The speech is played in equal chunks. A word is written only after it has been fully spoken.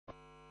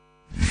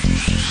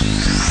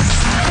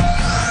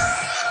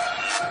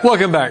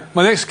Welcome back.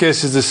 My next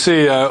guest is the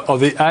CEO of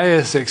the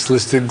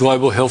ASX-listed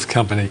global health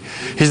company.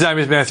 His name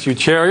is Mathew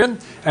Cherian,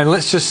 and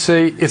let's just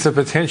see if the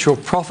potential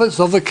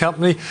profits of the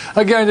company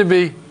are going to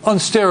be on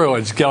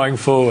steroids going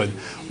forward.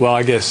 Well,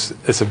 I guess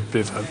it's a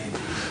bit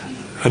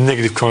of a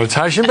negative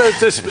connotation, but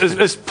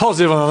it's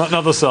positive on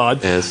another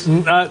side. Yes.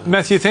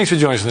 Mathew, thanks for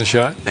joining us on the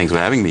show. Thanks for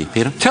having me,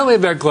 Peter. Tell me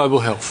about global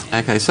health.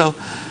 Okay, so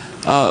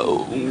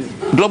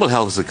Global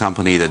Health is a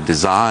company that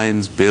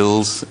designs,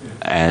 builds,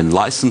 and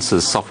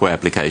licenses software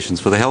applications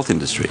for the health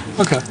industry.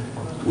 Okay.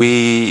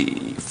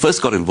 We first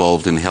got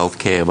involved in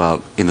healthcare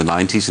about in the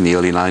 90s, in the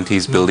early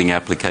 90s, building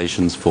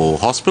applications for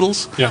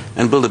hospitals,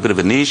 and built a bit of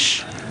a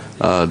niche,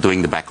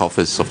 doing the back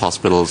office of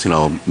hospitals, you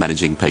know,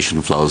 managing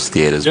patient flows,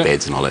 theatres,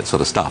 beds, and all that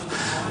sort of stuff.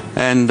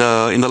 And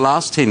in the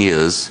last 10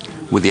 years,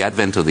 with the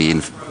advent of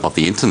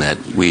the internet,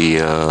 we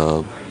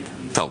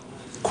felt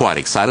quite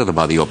excited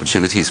about the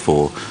opportunities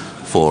for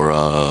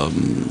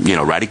you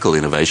know, radical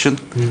innovation,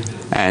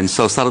 and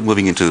so started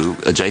moving into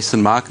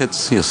adjacent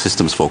markets, you know,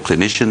 systems for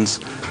clinicians,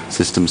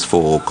 systems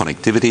for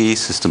connectivity,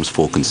 systems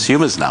for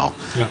consumers now.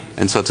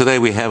 And so today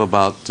we have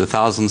about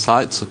 1,000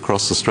 sites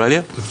across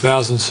Australia.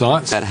 1,000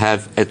 sites that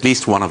have at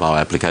least one of our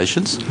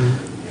applications,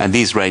 and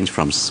these range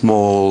from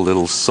small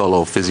little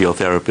solo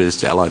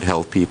physiotherapists, allied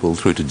health people,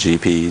 through to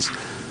GPs,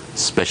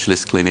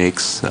 specialist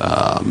clinics,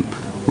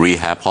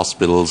 rehab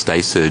hospitals, day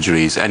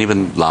surgeries, and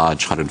even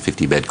large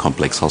 150-bed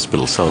complex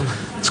hospitals. So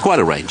it's quite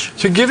a range.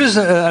 So give us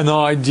an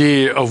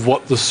idea of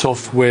what the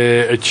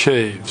software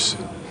achieves.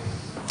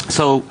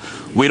 So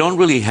we don't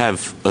really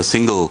have a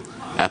single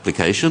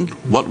application.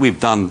 What we've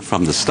done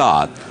from the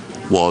start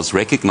was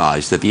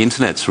recognize that the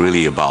internet's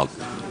really about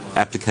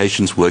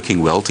applications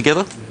working well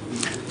together.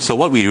 So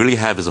what we really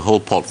have is a whole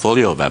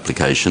portfolio of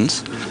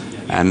applications,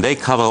 and they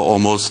cover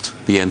almost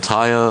the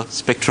entire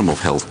spectrum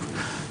of health.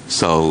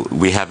 So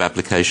we have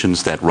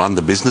applications that run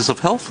the business of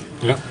health.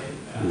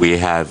 We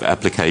have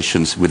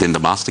applications within the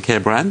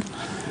Mastercare brand.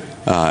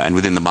 And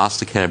within the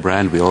Mastercare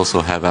brand, we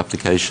also have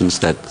applications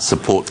that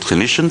support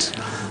clinicians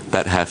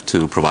that have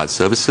to provide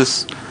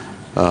services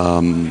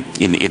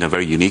in a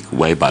very unique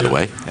way, by the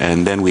way.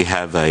 And then we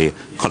have a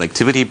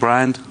connectivity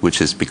brand,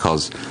 which is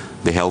because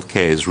the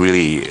healthcare is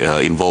really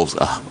involves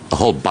a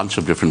whole bunch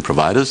of different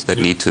providers that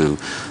need to,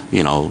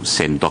 you know,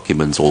 send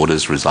documents,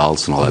 orders,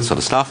 results, and all that sort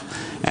of stuff.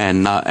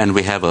 And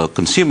we have a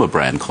consumer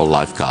brand called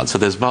Lifeguard. So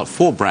there's about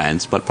 4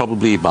 brands, but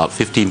probably about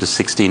 15 to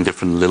 16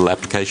 different little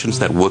applications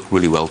that work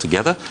really well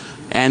together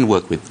and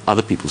work with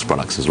other people's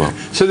products as well.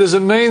 So does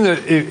it mean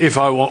that if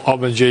I'm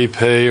a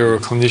GP or a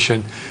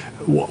clinician,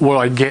 what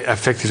I get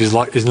effectively is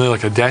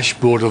like a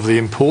dashboard of the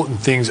important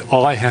things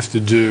I have to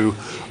do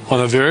on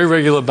a very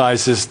regular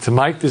basis to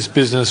make this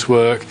business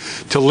work,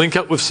 to link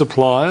up with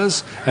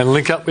suppliers and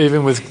link up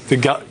even with the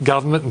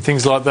government and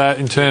things like that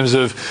in terms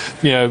of,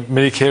 you know,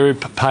 Medicare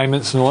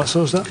payments and all that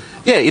sort of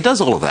stuff? Yeah, it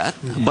does all of that.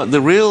 But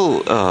the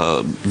real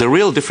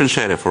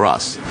differentiator for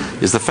us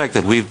is the fact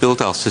that we've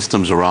built our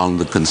systems around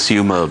the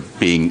consumer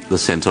being the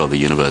center of the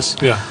universe.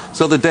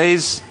 So the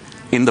days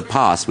in the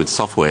past with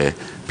software,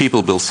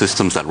 people built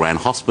systems that ran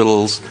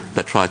hospitals,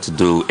 that tried to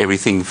do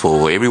everything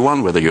for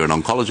everyone, whether you're an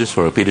oncologist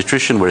or a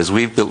pediatrician, whereas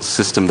we've built a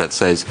system that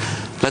says,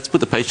 let's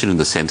put the patient in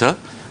the center.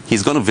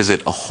 He's going to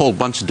visit a whole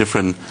bunch of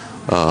different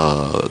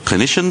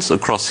clinicians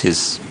across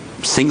his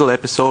single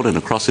episode and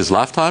across his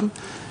lifetime.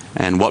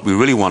 And what we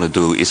really want to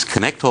do is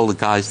connect all the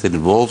guys that are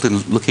involved in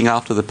looking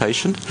after the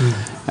patient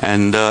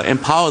and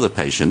empower the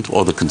patient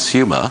or the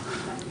consumer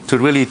to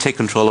really take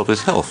control of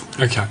his health.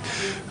 Okay.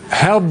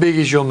 How big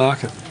is your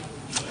market?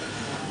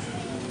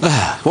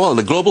 Well,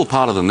 the global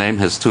part of the name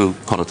has 2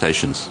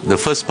 connotations. The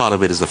first part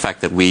of it is the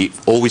fact that we've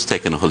always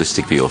taken a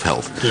holistic view of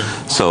health.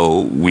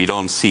 So we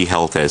don't see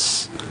health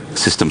as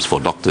systems for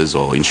doctors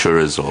or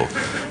insurers or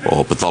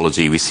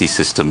pathology. We see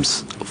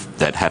systems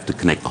that have to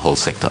connect the whole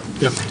sector.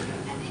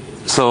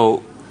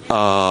 So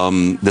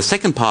the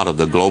second part of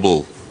the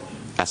global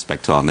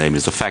aspect to our name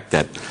is the fact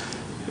that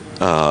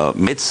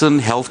medicine,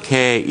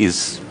 healthcare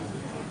is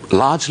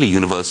largely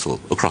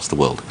universal across the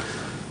world.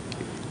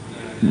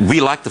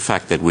 We like the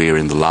fact that we're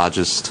in the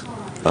largest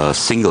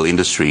single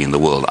industry in the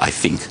world, I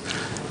think.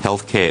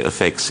 Healthcare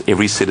affects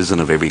every citizen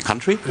of every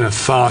country. In a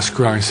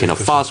fast-growing sector. In a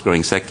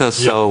fast-growing sector.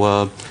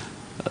 So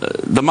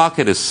the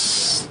market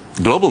is,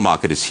 global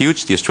market is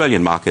huge. The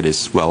Australian market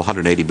is, well,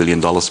 $180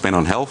 billion spent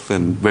on health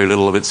and very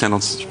little of it spent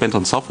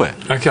on software.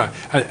 Okay.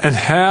 And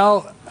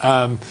how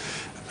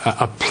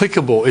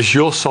applicable is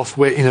your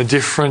software in a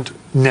different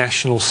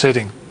national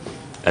setting?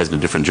 As in a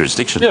different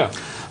jurisdiction? Yeah.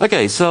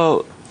 Okay,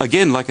 so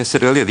again, like I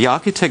said earlier, the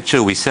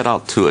architecture we set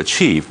out to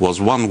achieve was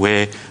one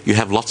where you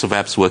have lots of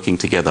apps working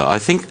together. I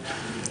think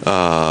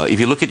if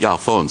you look at our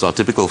phones, our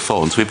typical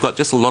phones, we've got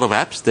just a lot of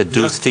apps that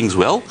do things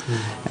well,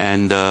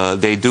 and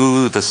they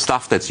do the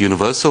stuff that's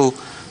universal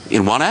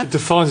in one app. It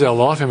defines our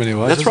life in many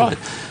ways. That's right.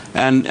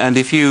 And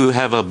if you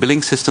have a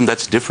billing system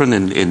that's different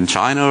in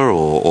China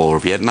or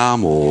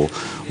Vietnam or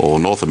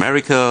North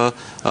America,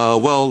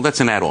 well, that's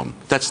an add-on.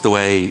 That's the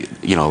way,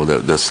 you know,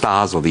 the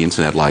stars of the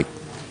internet like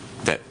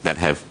that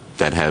have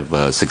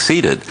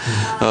succeeded,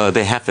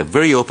 they have a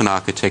very open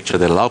architecture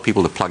that allow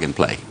people to plug and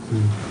play.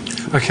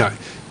 Okay.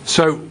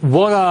 So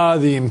what are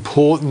the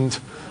important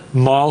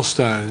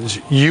milestones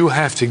you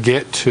have to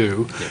get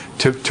to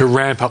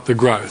ramp up the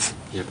growth?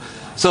 Yep.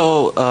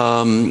 So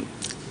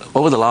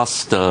over the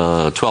last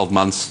 12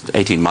 months,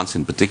 18 months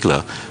in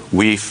particular,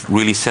 we've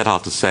really set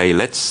out to say,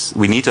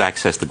 we need to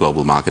access the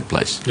global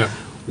marketplace. Yep.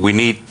 We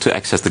need to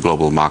access the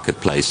global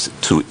marketplace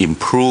to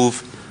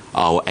improve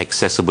our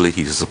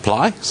accessibility to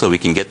supply, so we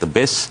can get the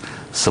best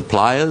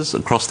suppliers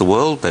across the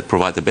world that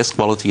provide the best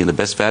quality and the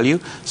best value.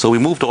 So we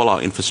moved all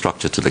our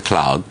infrastructure to the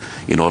cloud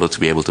in order to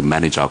be able to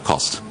manage our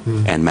cost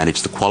and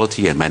manage the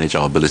quality and manage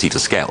our ability to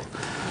scale.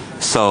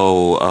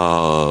 So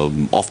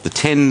of the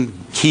 10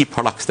 key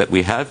products that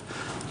we have,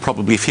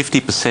 probably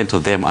 50%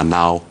 of them are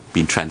now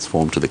being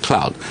transformed to the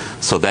cloud,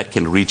 so that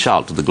can reach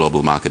out to the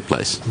global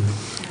marketplace.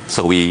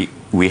 So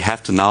we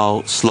have to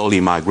now slowly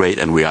migrate,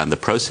 and we are in the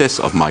process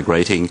of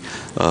migrating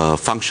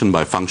function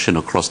by function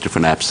across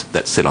different apps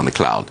that sit on the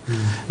cloud,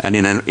 and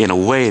in a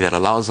way that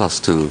allows us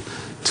to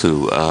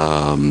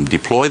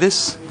deploy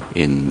this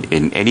in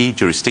any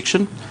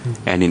jurisdiction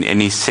and in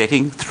any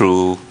setting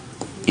through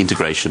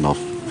integration of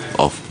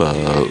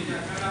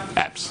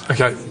apps.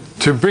 Okay,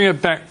 to bring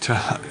it back to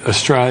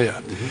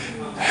Australia,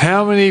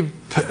 how many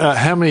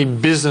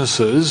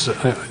businesses?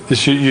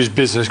 This you use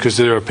business because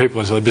there are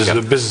people inside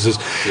the businesses.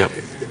 Yep.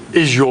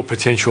 Is your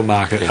potential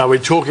market? Are we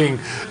talking,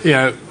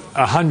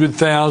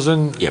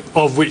 100,000,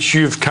 of which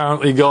you've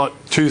currently got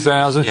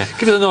 2,000?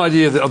 Give us an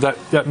idea of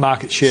that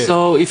market share.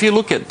 So if you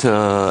look at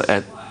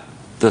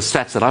the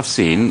stats that I've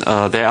seen,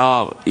 there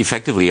are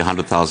effectively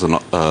 100,000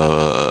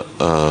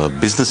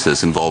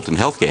 businesses involved in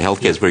healthcare.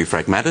 Healthcare is very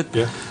fragmented.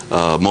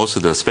 Most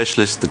of the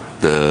specialists,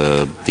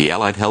 the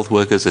allied health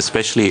workers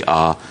especially,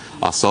 are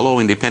solo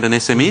independent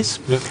SMEs.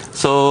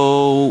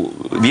 So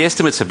the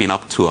estimates have been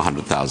up to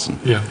 100,000.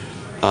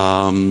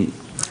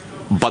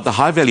 But the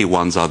high-value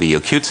ones are the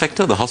acute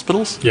sector, the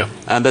hospitals,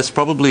 and there's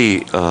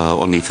probably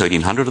only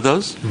 1,300 of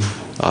those,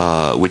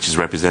 which is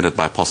represented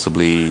by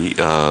possibly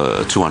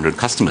 200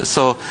 customers.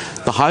 So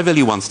the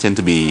high-value ones tend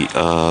to be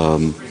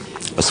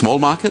a small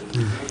market,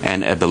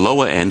 and at the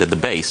lower end, at the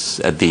base,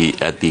 at the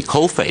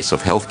coalface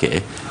of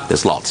healthcare,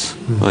 there's lots.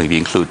 If you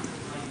include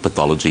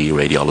pathology,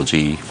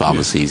 radiology,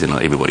 pharmacies, and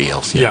everybody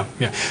else.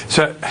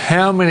 So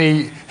how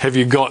many have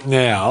you got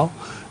now?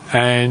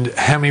 And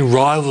how many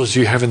rivals do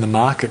you have in the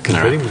market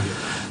competing with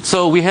you?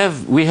 So we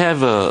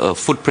have a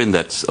footprint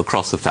that's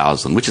across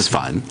 1,000, which is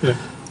fine.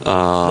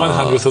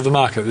 1/100th of the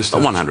market this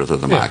time. 1/100th of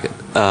the market.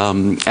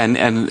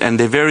 And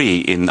they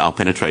vary in our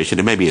penetration.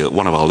 It may be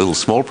one of our little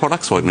small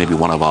products, or it may be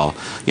one of our,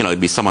 it'd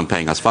be someone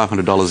paying us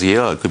 $500 a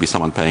year, or it could be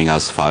someone paying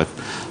us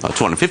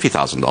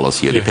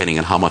 $250,000 a year, depending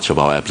on how much of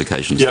our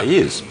applications they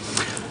use.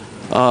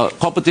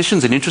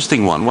 Competition's an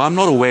interesting one. Well, I'm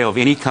not aware of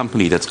any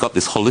company that's got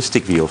this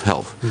holistic view of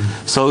health.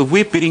 So if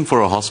we're bidding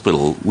for a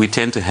hospital, we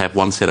tend to have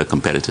one set of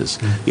competitors.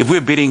 If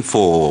we're bidding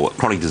for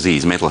chronic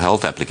disease, mental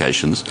health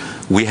applications,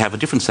 we have a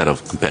different set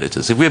of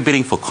competitors. If we're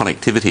bidding for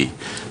connectivity,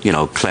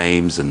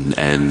 claims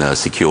and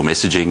secure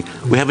messaging,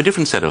 we have a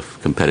different set of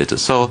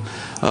competitors. So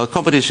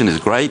competition is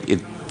great.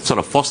 It sort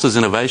of fosters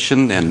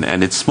innovation,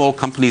 and it's small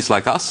companies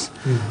like us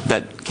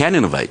that can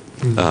innovate.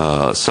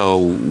 So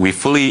we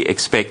fully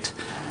expect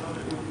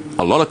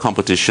a lot of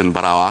competition,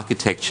 but our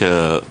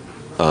architecture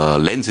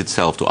lends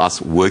itself to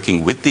us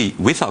working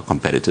with our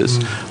competitors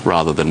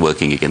rather than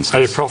working against us.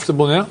 Are you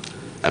profitable now?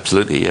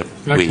 Absolutely, yeah.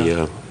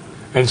 Okay.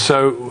 And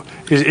so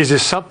is there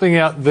something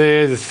out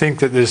there to think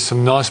that there's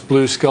some nice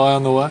blue sky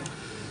on the way?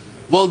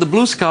 Well, the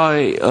blue sky,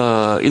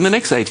 in the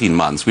next 18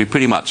 months, we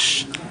pretty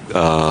much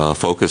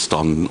focused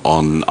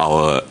on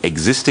our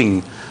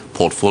existing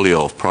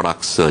portfolio of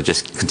products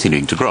just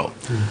continuing to grow.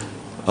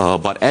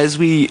 But as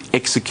we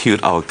execute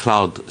our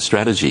cloud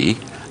strategy,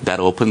 that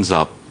opens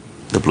up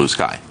the blue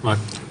sky.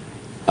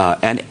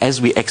 And as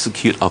we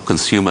execute our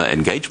consumer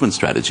engagement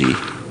strategy,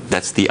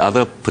 that's the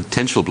other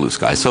potential blue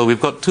sky. So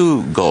we've got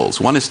two goals.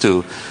 One is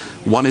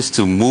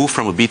to move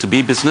from a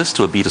B2B business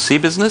to a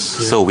B2C business.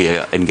 So we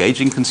are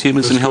engaging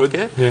consumers in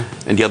healthcare.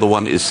 And the other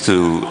one is to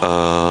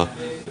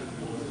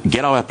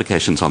get our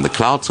applications on the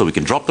cloud so we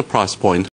can drop the price point